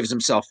 he gives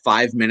himself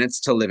 5 minutes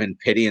to live in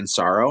pity and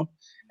sorrow.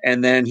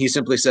 And then he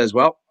simply says,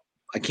 well,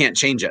 I can't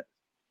change it.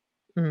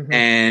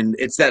 And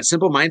it's that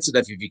simple mindset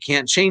of if you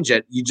can't change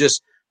it, you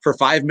just, for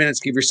 5 minutes,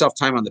 give yourself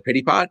time on the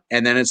pity pot.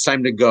 And then it's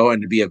time to go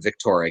and to be a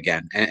victor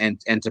again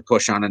and to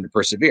push on and to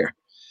persevere.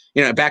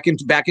 back in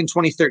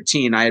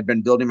 2013, I had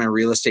been building my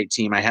real estate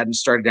team. I hadn't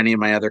started any of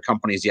my other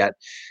companies yet,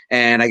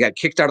 and I got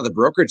kicked out of the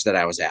brokerage that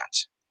I was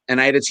at. And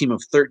I had a team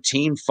of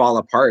 13 fall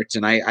apart,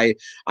 and I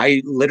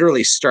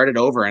literally started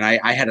over. And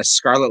I had a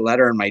scarlet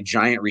letter in my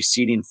giant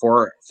receding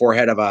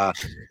forehead of I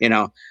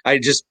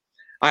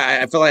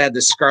felt I had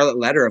this scarlet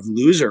letter of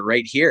loser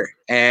right here,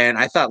 and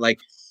I thought, like,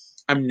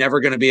 I'm never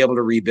going to be able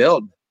to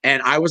rebuild.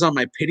 And I was on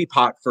my pity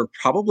pot for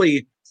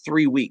probably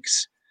 3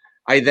 weeks.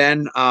 I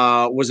then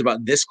was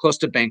about this close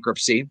to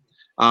bankruptcy.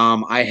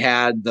 I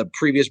had the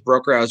previous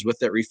broker I was with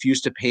that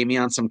refused to pay me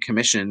on some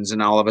commissions,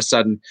 and all of a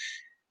sudden,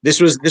 this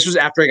was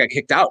after I got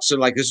kicked out. So,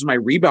 like, this was my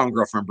rebound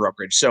girlfriend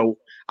brokerage. So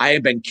I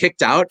had been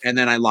kicked out, and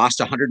then I lost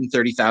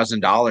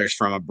 $130,000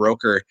 from a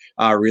broker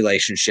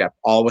relationship,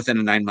 all within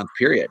a 9-month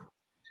period.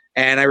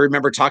 And I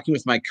remember talking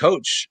with my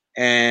coach,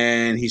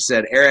 and he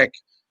said, Eric,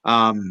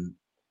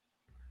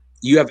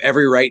 you have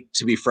every right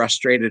to be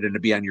frustrated and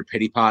to be on your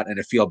pity pot and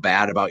to feel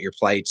bad about your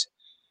plight.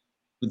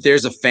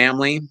 There's a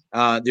family,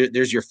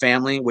 there's your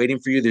family waiting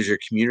for you. There's your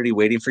community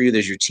waiting for you.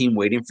 There's your team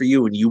waiting for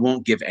you. And you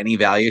won't give any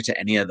value to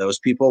any of those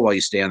people while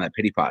you stay on that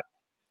pity pot.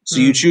 So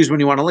you choose when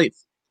you want to leave.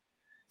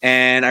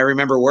 And I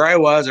remember where I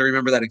was. I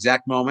remember that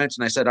exact moment.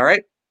 And I said, all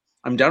right,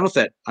 I'm done with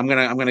it. I'm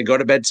going to go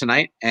to bed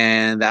tonight,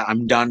 and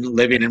I'm done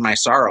living in my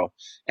sorrow.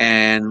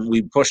 And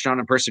we pushed on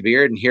and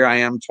persevered. And here I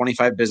am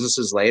 25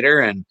 businesses later,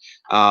 and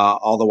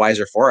all the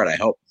wiser for it, I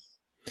hope.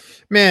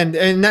 Man,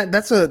 and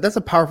that's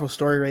a powerful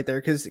story right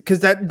there, because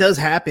that does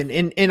happen,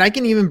 and I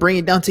can even bring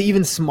it down to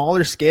even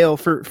smaller scale.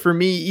 For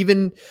me,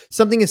 even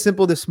something as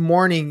simple this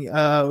morning.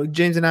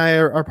 James and I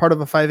are part of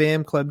a 5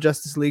 a.m. club,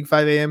 Justice League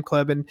 5 a.m.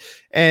 club,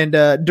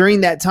 and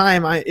during that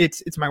time,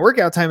 it's my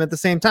workout time at the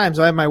same time.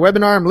 So I have my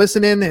webinar, I'm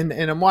listening and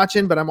I'm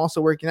watching, but I'm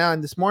also working out.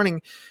 And this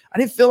morning, I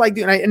didn't feel like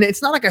doing it. And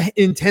it's not like an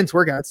intense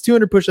workout. It's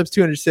 200 push-ups,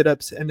 200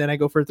 sit-ups, and then I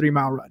go for a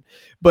 3-mile run.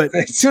 But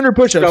 200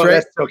 push-ups, right?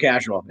 That's so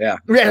casual. Yeah.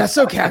 Yeah, that's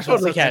so casual.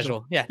 Totally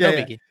casual. Yeah, no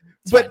biggie.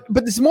 But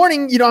this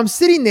morning, I'm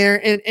sitting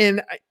there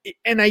and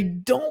I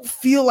don't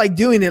feel like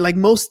doing it, like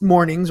most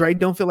mornings, right?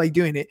 Don't feel like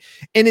doing it.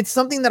 And it's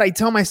something that I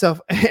tell myself,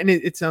 and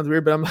it sounds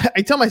weird, but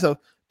I tell myself,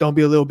 don't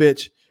be a little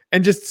bitch.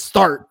 And just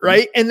start,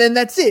 right? And then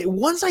that's it.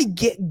 Once I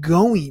get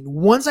going,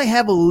 once I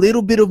have a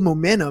little bit of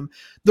momentum,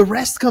 the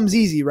rest comes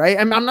easy, right?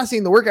 I'm not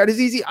saying the workout is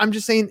easy. I'm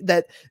just saying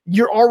that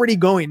you're already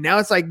going. Now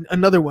it's like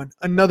another one.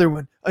 But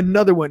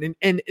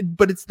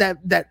it's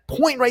that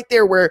point right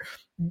there where,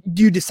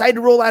 do you decide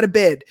to roll out of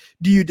bed?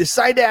 Do you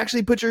decide to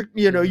actually put your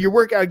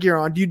workout gear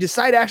on? Do you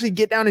decide to actually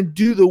get down and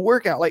do the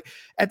workout? Like,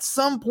 at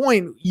some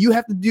point you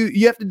have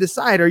to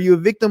decide, are you a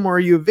victim or are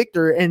you a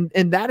victor? And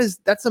that's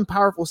some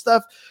powerful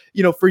stuff.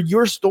 For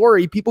your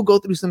story, people go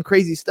through some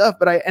crazy stuff,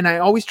 but I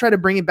always try to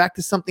bring it back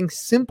to something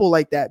simple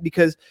like that,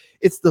 because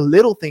it's the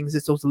little things.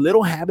 It's those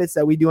little habits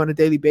that we do on a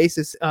daily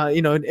basis.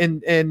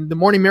 And the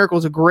Morning Miracle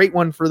is a great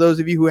one for those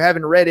of you who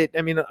haven't read it.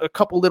 I mean, a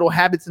couple little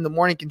habits in the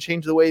morning can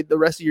change the way the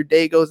rest of your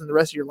day goes and the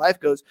rest of your life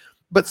goes.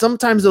 But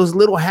sometimes those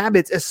little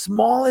habits, as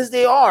small as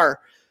they are,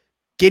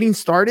 getting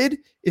started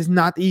is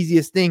not the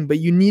easiest thing, but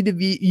you need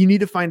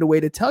to find a way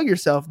to tell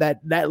yourself that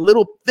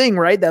little thing,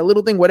 right? That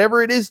little thing,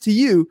 whatever it is to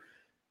you,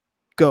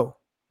 go,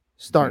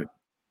 start,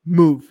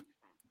 move,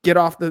 get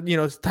off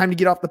it's time to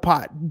get off the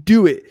pot,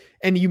 do it.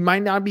 And you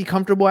might not be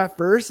comfortable at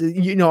first.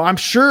 I'm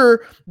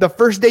sure the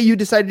first day you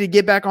decided to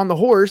get back on the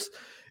horse,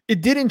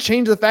 it didn't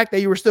change the fact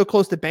that you were still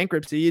close to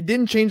bankruptcy. It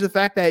didn't change the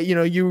fact that,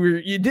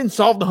 you didn't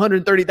solve the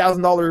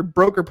 $130,000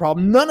 broker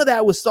problem. None of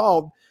that was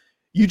solved.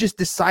 You just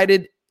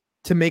decided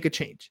to make a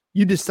change.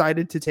 You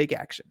decided to take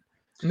action.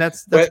 And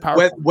that's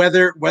powerful.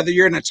 Whether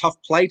you're in a tough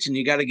plight and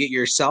you got to get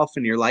yourself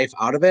and your life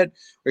out of it,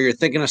 or you're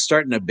thinking of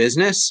starting a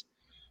business,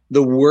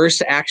 the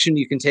worst action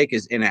you can take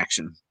is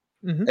inaction.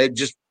 Mm-hmm.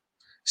 Just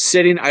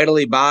sitting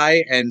idly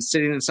by and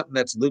sitting in something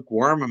that's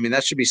lukewarm. I mean,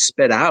 that should be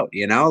spit out,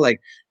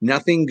 like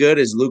nothing good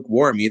is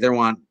lukewarm. You either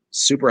want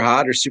super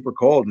hot or super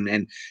cold.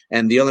 And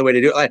the only way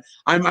to do it,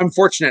 I'm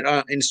fortunate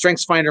in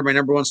StrengthsFinder. My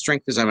number one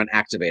strength is I'm an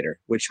activator,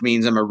 which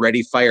means I'm a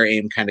ready, fire,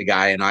 aim kind of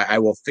guy. And I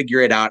will figure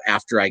it out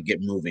after I get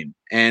moving.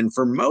 And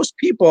for most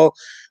people,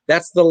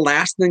 that's the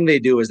last thing they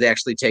do is they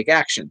actually take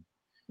action.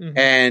 Mm-hmm.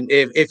 And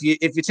if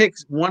you take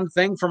one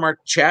thing from our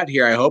chat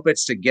here, I hope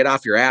it's to get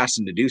off your ass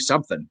and to do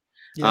something.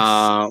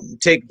 Yes.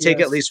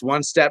 Take at least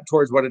one step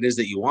towards what it is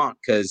that you want,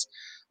 because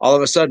all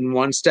of a sudden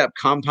one step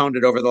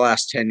compounded over the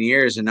last 10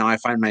 years. And now I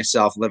find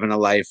myself living a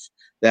life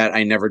that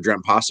I never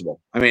dreamt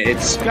possible. I mean,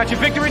 it's got your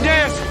victory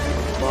dance.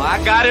 Well,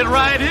 I got it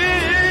right here.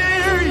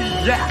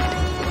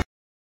 Yeah.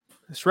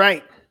 That's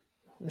right.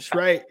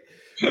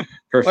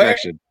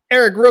 Perfection. Well,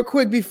 Eric, real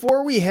quick,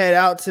 before we head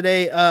out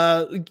today,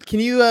 can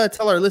you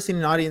tell our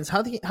listening audience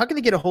how can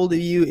they get a hold of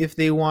you if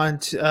they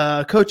want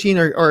coaching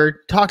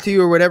or talk to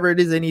you or whatever it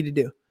is they need to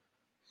do?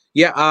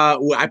 Yeah,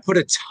 I put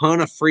a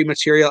ton of free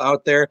material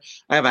out there.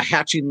 I have a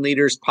Hatching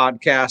Leaders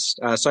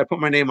podcast, so I put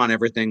my name on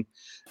everything.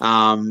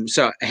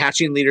 So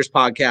Hatching Leaders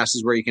Podcast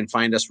is where you can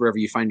find us wherever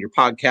you find your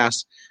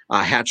podcasts.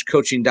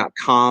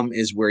 Hatchcoaching.com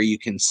is where you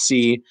can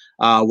see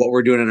what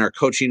we're doing in our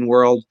coaching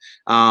world.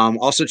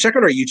 Also, check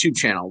out our YouTube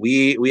channel.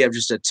 We have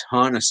just a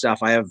ton of stuff.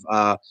 I have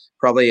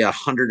probably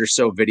 100 or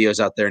so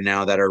videos out there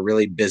now that are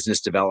really business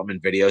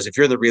development videos. If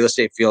you're in the real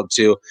estate field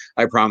too,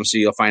 I promise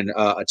you'll find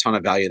a ton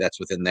of value that's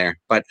within there.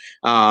 But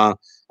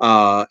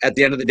at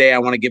the end of the day, I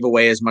want to give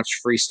away as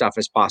much free stuff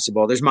as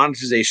possible. There's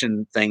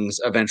monetization things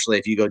eventually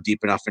if you go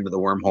deep enough into the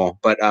wormhole,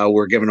 but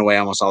we're giving away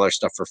almost all our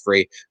stuff for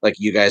free, like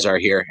you guys are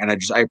here. And I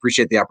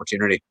appreciate the opportunity.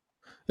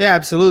 Yeah,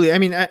 absolutely. I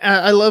mean,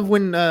 I love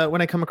when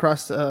I come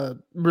across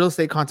real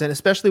estate content,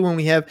 especially when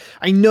we have,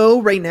 I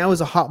know right now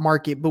is a hot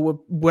market, but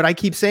what I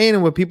keep saying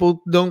and what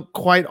people don't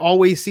quite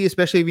always see,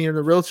 especially if you're in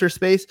the realtor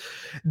space,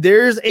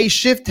 there's a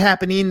shift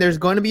happening. There's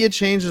going to be a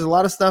change. There's a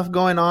lot of stuff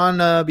going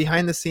on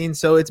behind the scenes.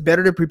 So it's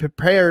better to be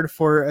prepared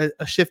for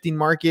a shifting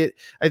market.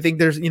 I think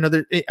there's,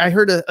 I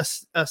heard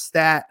a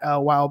stat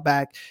a while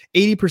back,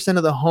 80%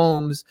 of the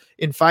homes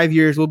in 5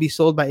 years will be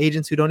sold by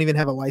agents who don't even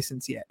have a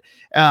license yet.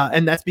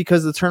 And that's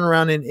because the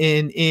turnaround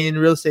in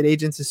real estate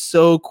agents is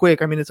so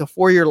quick. I mean, it's a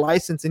 4-year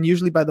license, and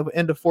usually by the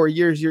end of 4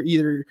 years, you're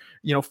either,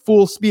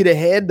 full speed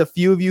ahead, the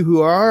few of you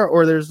who are,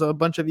 or there's a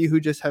bunch of you who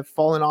just have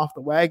fallen off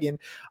the wagon.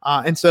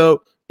 And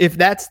so if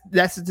that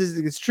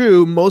statistic is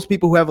true, most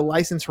people who have a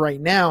license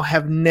right now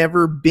have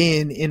never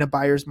been in a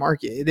buyer's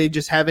market. They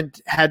just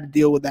haven't had to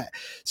deal with that.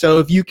 So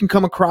if you can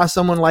come across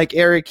someone like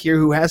Eric here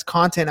who has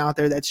content out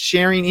there that's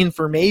sharing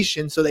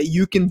information so that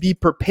you can be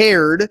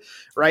prepared,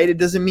 right? It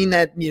doesn't mean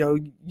that,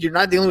 you're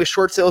not dealing with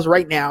short sales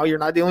right now. You're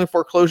not dealing with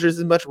foreclosures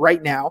as much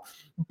right now,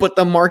 but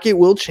the market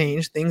will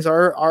change. Things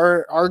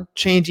are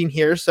changing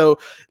here. So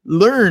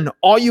learn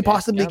all you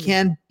possibly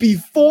can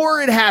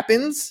before it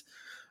happens.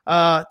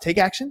 Take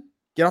action.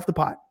 Get off the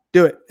pot.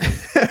 Do it.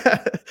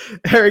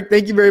 Eric,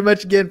 thank you very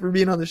much again for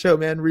being on the show,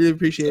 man. Really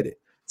appreciate it.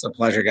 It's a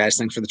pleasure, guys.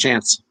 Thanks for the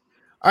chance.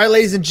 All right,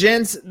 ladies and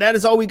gents, that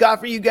is all we got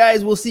for you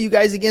guys. We'll see you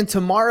guys again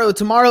tomorrow.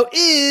 Tomorrow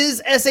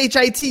is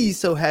SHIT.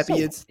 So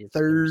happy it's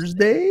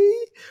Thursday.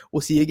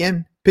 We'll see you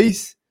again.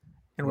 Peace.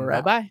 And we're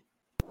out. Bye.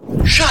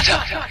 Shut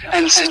up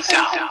and sit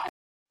down.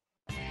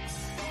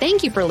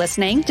 Thank you for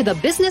listening to the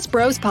Business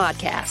Bros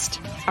Podcast.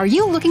 Are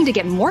you looking to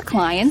get more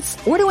clients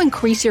or to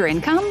increase your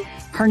income?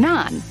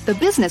 Hernan, the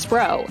business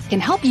bro,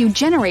 can help you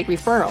generate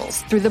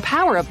referrals through the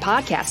power of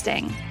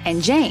podcasting.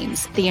 And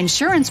James, the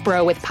insurance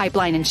bro with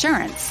Pipeline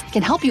Insurance,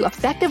 can help you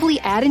effectively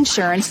add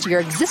insurance to your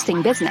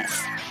existing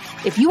business.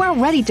 If you are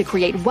ready to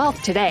create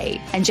wealth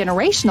today and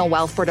generational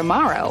wealth for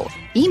tomorrow,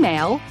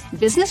 email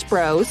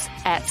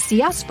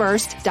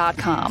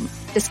businessbros@csfirst.com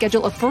to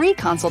schedule a free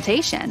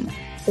consultation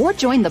or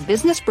join the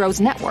Business Bros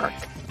Network,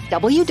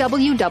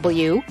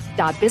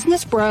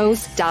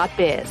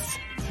 www.businessbros.biz.